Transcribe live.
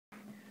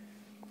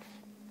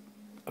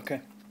Okay.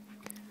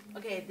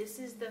 Okay, this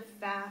is the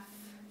Pfaff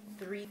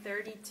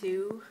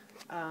 332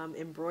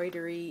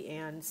 embroidery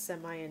and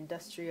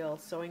semi-industrial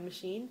sewing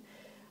machine.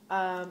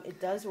 It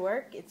does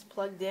work. It's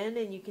plugged in,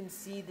 and you can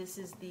see this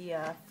is the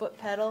foot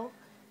pedal.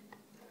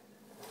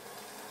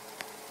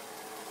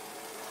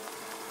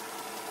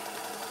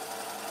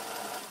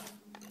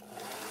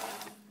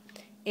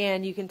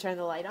 And you can turn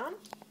the light on.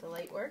 The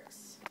light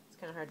works. It's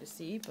kind of hard to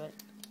see, but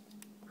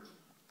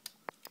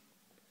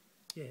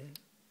Yeah.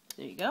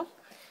 there you go.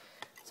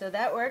 So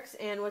that works,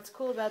 and what's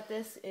cool about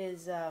this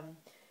is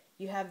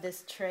you have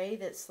this tray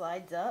that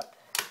slides up,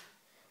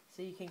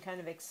 so you can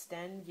kind of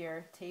extend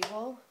your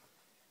table.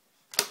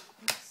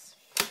 Oops.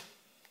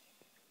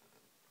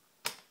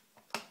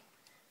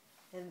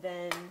 And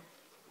then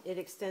it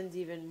extends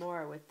even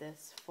more with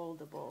this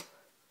foldable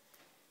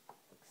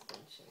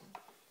extension.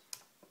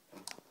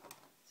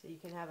 So you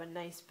can have a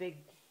nice big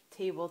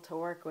table to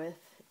work with,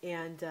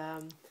 and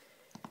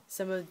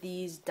some of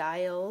these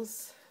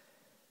dials,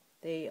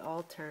 they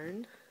all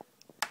turn.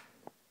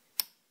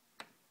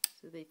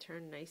 So they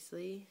turn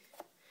nicely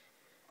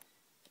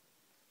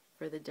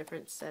for the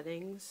different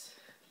settings.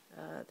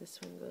 This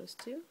one goes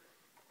to.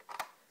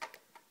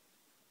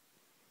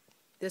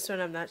 This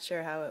one I'm not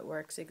sure how it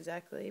works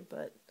exactly,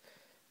 but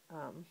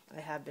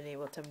I have been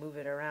able to move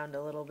it around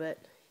a little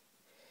bit.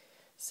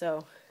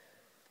 So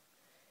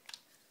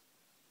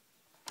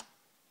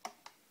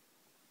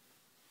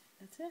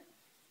that's it.